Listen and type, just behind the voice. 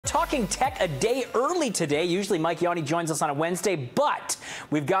talking tech a day early today. Usually Mike Yawney joins us on a Wednesday, but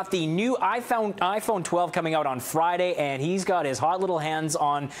we've got the new iPhone 12 coming out on Friday, and he's got his hot little hands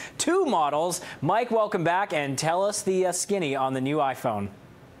on two models. Mike, welcome back, and tell us the skinny on the new iPhone.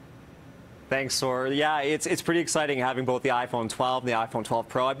 Thanks, Sor. Yeah, it's pretty exciting having both the iPhone 12 and the iPhone 12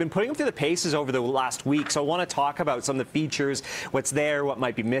 Pro. I've been putting them through the paces over the last week, so I want to talk about some of the features, what's there, what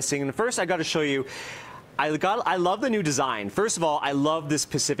might be missing. And first, I got to show you, I love the new design. First of all, I love this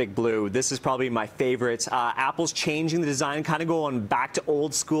Pacific blue. This is probably my favorite. Apple's changing the design, kind of going back to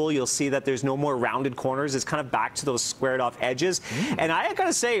old school. You'll see that there's no more rounded corners. It's kind of back to those squared off edges. And I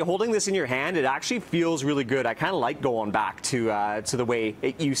gotta say, holding this in your hand, it actually feels really good. I kind of like going back to the way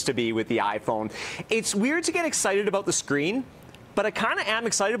it used to be with the iPhone. It's weird to get excited about the screen, but I kind of am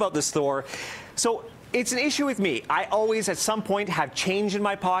excited about this, Thor. So it's an issue with me. I always, at some point, have change in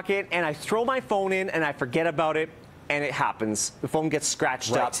my pocket, and I throw my phone in, and I forget about it, and it happens. The phone gets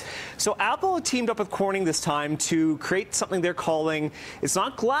scratched up. So Apple teamed up with Corning this time to create something they're calling, it's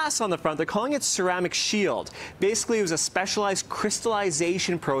not glass on the front, they're calling it ceramic shield. Basically, it was a specialized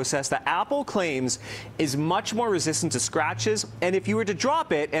crystallization process that Apple claims is much more resistant to scratches, and if you were to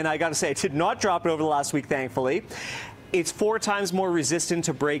drop it, and I gotta say, I did not drop it over the last week, thankfully, it's 4 times more resistant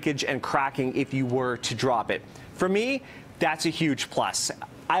to breakage and cracking if you were to drop it. For me, that's a huge plus.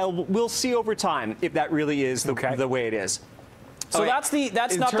 We'll see over time if that really is the way it is. So that's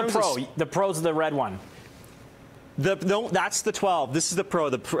not the Pro. The Pro's the red one. No, that's the 12. This is the Pro.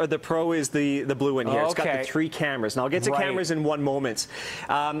 The Pro is the blue one here. It's got the 3 cameras. Now, I'll get to cameras in one moment.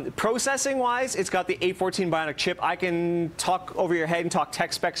 Processing-wise, it's got the A14 Bionic chip. I can talk over your head and talk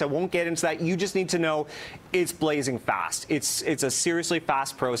tech specs. I won't get into that. You just need to know it's blazing fast. It's a seriously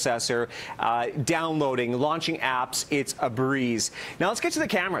fast processor. Downloading, launching apps, it's a breeze. Now, let's get to the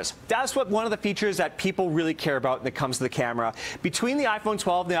cameras. That's one of the features that people really care about when it comes to the camera. Between the iPhone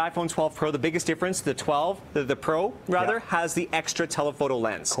 12 and the iPhone 12 Pro, the biggest difference, the Pro, has the extra telephoto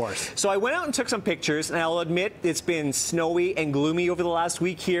lens. Of course. So I went out and took some pictures, and I'll admit it's been snowy and gloomy over the last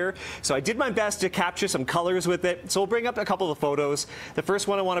week here. So I did my best to capture some colors with it. So we'll bring up a couple of photos. The first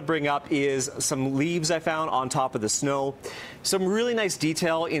one I want to bring up is some leaves I found on top of the snow. Some really nice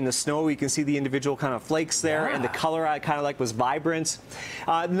detail in the snow. You can see the individual kind of flakes there, and the color I kind of like was vibrant.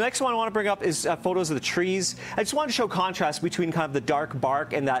 The next one I want to bring up is photos of the trees. I just wanted to show contrast between kind of the dark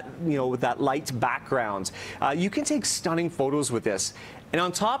bark and that, with that light background. You can take stunning photos with this. And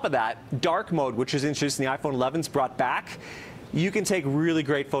on top of that, dark mode, which is introduced in the iPhone 11's brought back. You can take really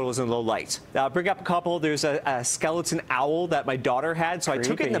great photos in low light. Bring up a couple. There's a skeleton owl that my daughter had, so I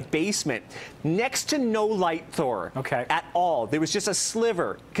took it in the basement, next to no light, Thor, at all. There was just a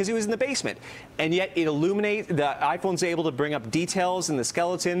sliver, because it was in the basement. And yet it illuminates, the iPhone's able to bring up details in the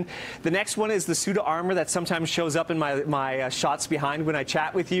skeleton. The next one is the suit of armor that sometimes shows up in my shots behind when I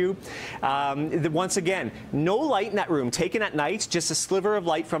chat with you. Once again, no light in that room, taken at night, just a sliver of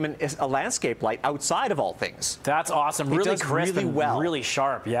light from a landscape light outside of all things. That's awesome. Really crisp and really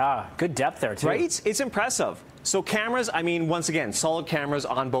sharp. Yeah, good depth there too. Right? It's impressive. So cameras, I mean, once again, solid cameras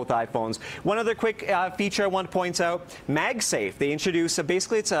on both iPhones. One other quick feature I want to point out, MagSafe. They introduced,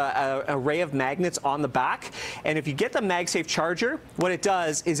 basically it's an array of magnets on the back. And if you get the MagSafe charger, what it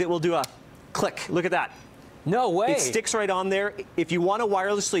does is it will do a click. Look at that. No way. It sticks right on there. If you want to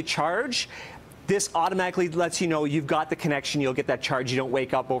wirelessly charge, this automatically lets you know you've got the connection. You'll get that charge. You don't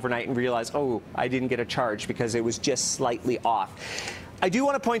wake up overnight and realize, oh, I didn't get a charge because it was just slightly off. I do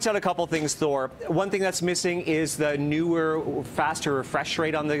want to point out a couple things, Thor. One thing that's missing is the newer, faster refresh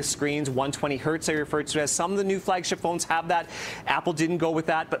rate on the screens, 120 hertz I referred to as. Some of the new flagship phones have that. Apple didn't go with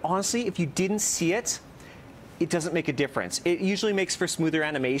that. But honestly, if you didn't see it, it doesn't make a difference. It usually makes for smoother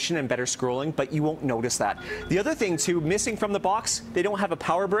animation and better scrolling, but you won't notice that. The other thing, too, missing from the box, they don't have a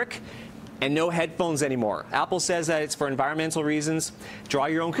power brick. And no headphones anymore. Apple says that it's for environmental reasons. Draw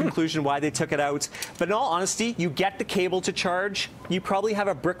your own conclusion why they took it out. But in all honesty, you get the cable to charge. You probably have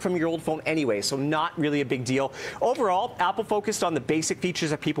a brick from your old phone anyway, so not really a big deal. Overall, Apple focused on the basic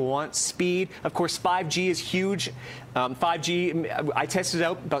features that people want. Speed, of course, 5G is huge. 5G, I tested it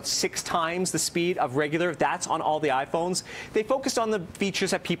out about 6 times the speed of regular. That's on all the iPhones. They focused on the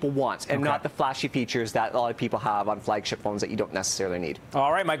features that people want and not the flashy features that a lot of people have on flagship phones that you don't necessarily need.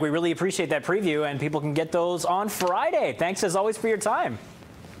 All right, Mike, we really appreciate that preview, and people can get those on Friday. Thanks, as always, for your time.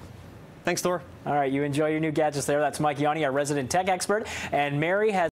 Thanks, Thor. All right, you enjoy your new gadgets there. That's Mike Yawney, our resident tech expert, and Mary has